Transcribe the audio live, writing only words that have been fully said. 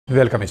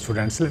Welcome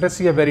students. Let us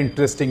see a very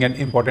interesting and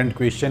important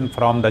question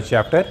from the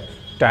chapter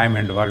Time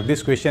and Work.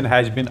 This question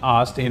has been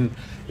asked in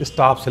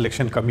Staff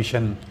Selection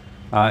Commission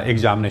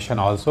examination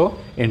also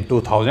in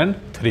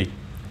 2003.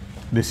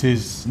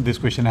 This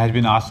question has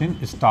been asked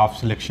in Staff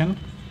Selection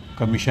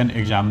Commission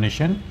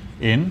examination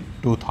in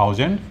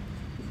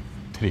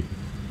 2003.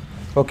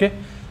 Okay,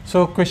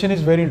 so question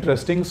is very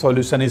interesting.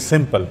 Solution is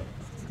simple.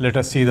 Let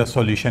us see the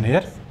solution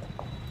here.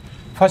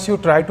 First, you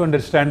try to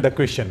understand the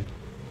question.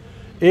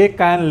 A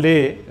can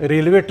lay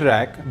railway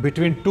track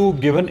between two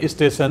given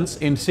stations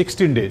in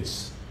 16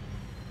 days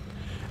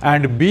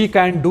and B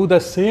can do the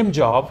same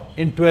job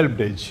in 12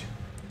 days.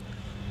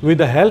 With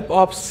the help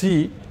of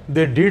C,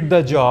 they did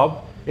the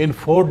job in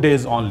 4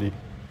 days only.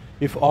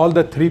 If all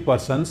the three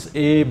persons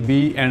A,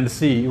 B and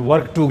C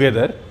work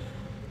together,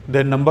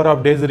 the number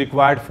of days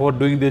required for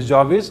doing this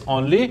job is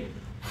only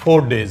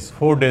 4 days,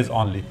 4 days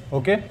only.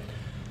 Okay.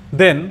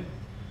 Then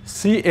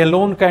C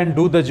alone can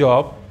do the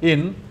job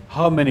in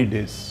how many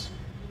days?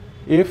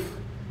 If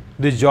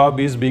this job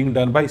is being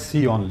done by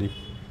C only.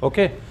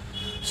 Okay.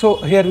 So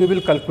here we will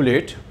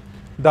calculate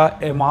the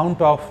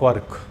amount of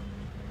work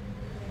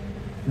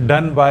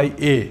done by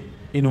A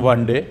in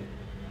 1 day,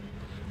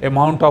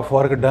 amount of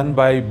work done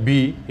by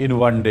B in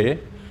 1 day,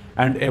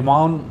 and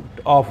amount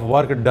of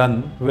work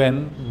done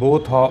when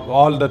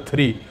all the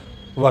three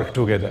work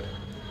together.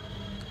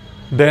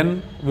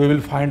 Then we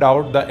will find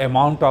out the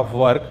amount of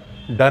work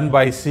done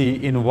by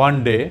C in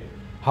 1 day.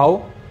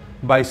 How?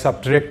 By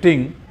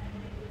subtracting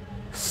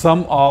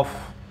sum of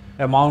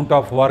amount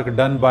of work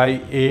done by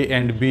A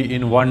and B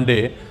in 1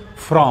 day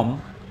from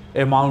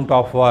amount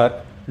of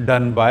work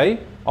done by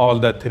all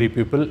the three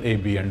people A,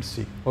 B and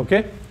C.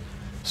 Okay.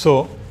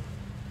 So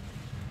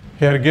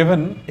here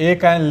given A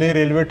can lay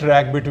railway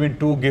track between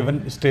two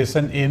given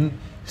station in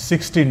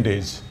 16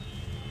 days.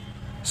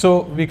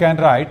 So we can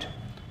write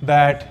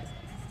that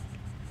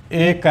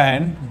A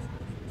can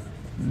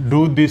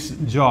do this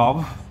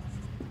job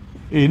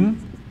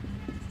in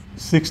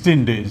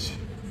 16 days.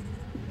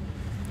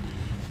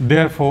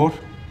 Therefore,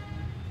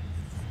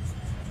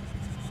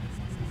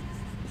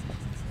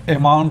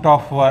 amount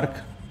of work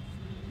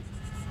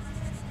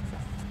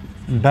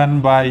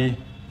done by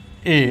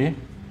A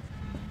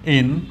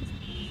in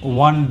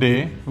 1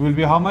 day will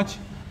be how much?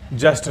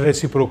 Just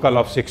reciprocal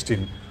of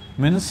 16,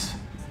 means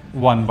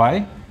 1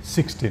 by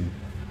 16.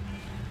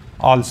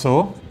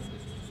 Also,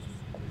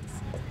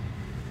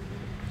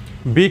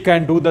 B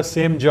can do the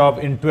same job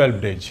in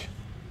 12 days.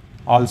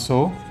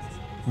 Also,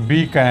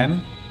 B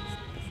can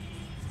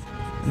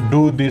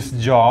do this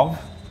job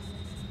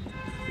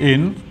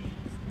in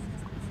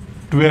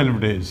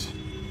 12 days.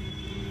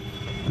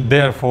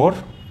 Therefore,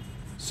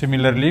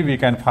 similarly we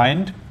can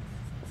find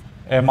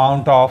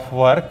amount of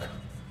work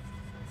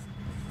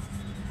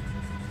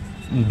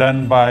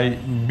done by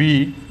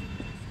B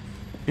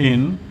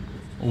in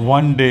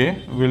 1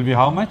 day will be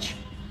how much?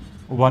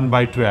 1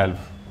 by 12.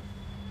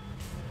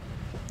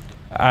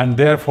 And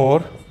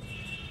therefore,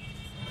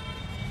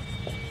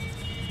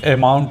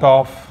 amount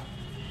of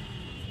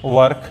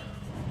work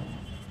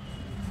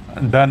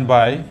done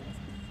by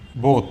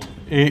both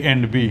A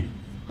and B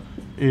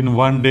in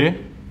 1 day,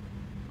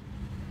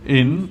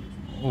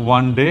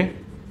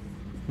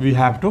 we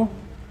have to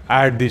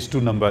add these two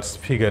numbers,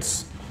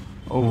 figures,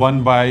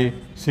 1 by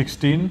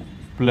 16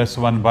 plus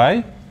 1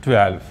 by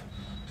 12.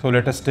 So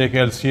let us take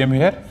LCM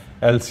here.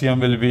 LCM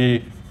will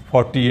be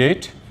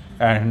 48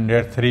 and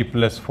here 3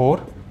 plus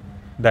 4,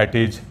 that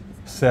is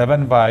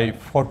 7 by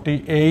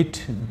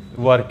 48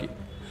 work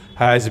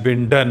has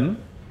been done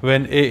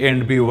when A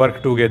and B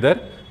work together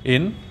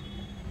in,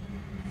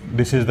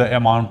 this is the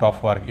amount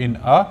of work in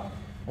a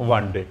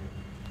 1 day.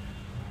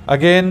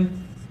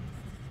 Again,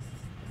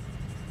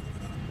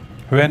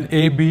 when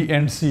A, B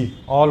and C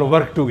all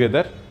work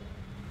together,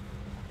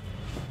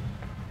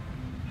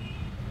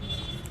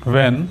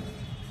 when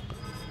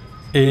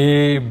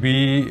A,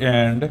 B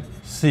and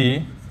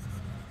C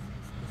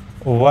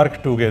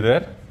work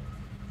together,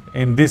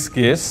 in this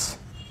case,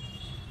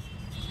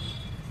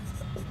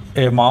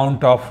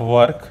 amount of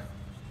work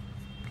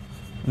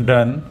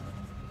done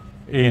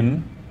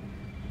in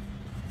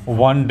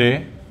 1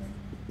 day,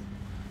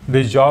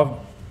 this job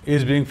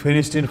is being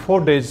finished in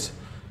 4 days.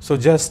 So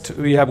just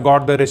we have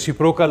got the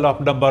reciprocal of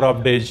number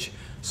of days.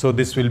 So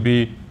this will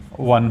be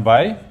 1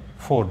 by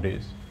 4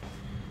 days.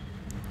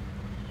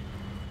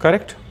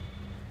 Correct?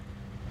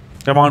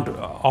 Amount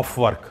of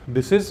work.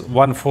 This is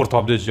 1/4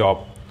 of this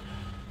job.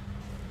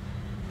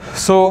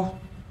 So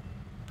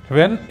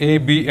when A,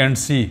 B and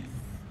C,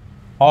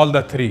 all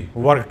the three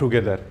work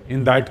together,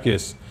 in that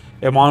case,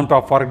 amount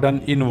of work done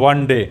in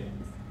 1 day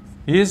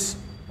is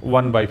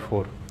 1 by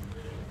 4.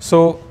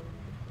 So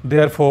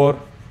therefore,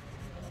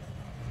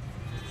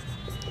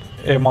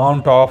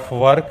 amount of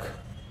work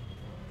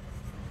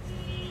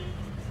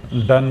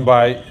done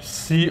by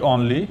C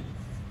only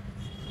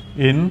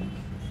in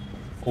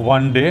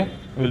 1 day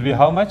will be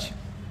how much?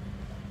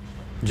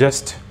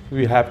 Just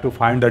we have to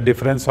find the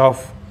difference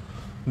of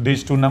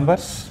these two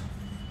numbers.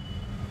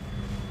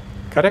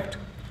 Correct?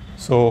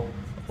 So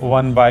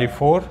 1 by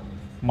 4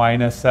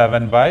 minus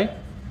 7 by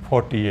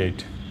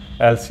 48.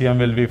 LCM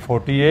will be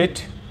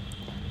 48,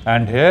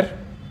 and here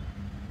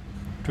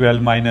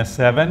 12 minus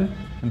 7,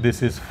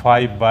 this is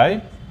 5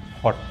 by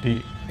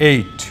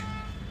 48.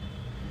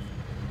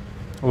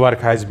 Work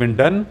has been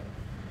done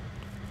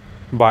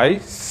by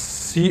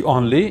C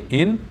only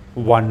in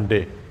 1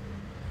 day.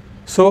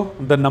 So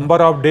the number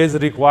of days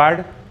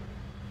required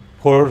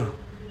for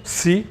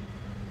C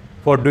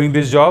for doing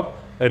this job,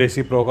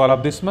 reciprocal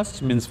of this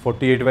much, means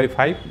 48 by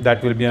 5,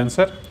 that will be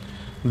answer.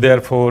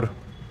 Therefore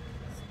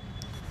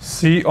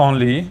C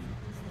only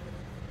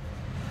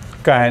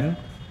can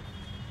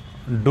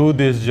do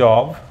this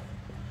job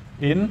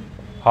in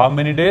how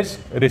many days?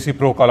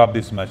 Reciprocal of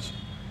this much,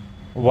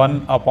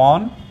 1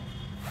 upon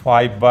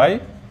 5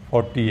 by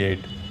 48,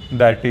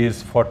 that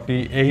is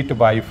 48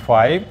 by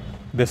 5,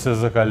 this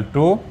is equal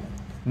to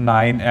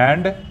 9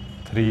 and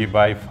 3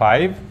 by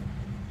 5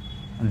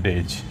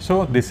 days.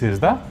 So this is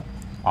the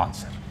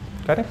answer,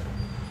 correct?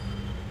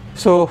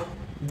 So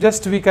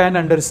just we can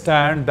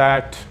understand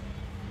that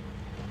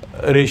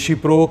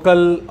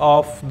reciprocal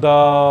of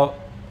the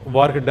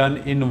work done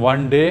in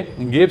 1 day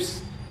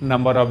gives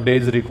number of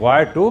days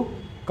required to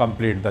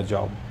complete the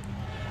job,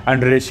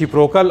 and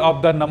reciprocal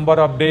of the number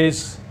of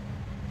days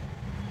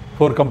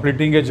for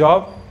completing a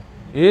job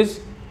is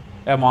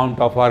amount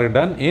of work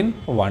done in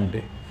 1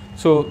 day.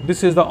 So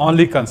this is the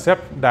only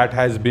concept that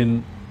has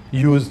been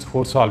used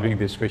for solving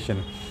this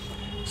question.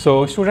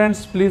 So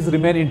students, please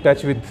remain in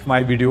touch with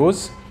my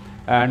videos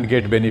and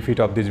get benefit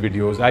of these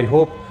videos. I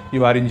hope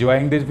you are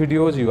enjoying these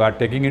videos, you are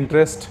taking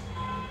interest,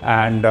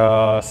 and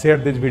share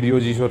these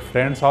videos with your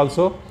friends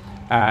also.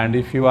 And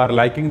if you are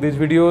liking these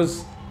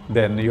videos,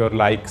 then your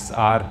likes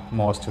are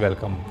most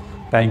welcome.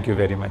 Thank you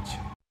very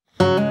much.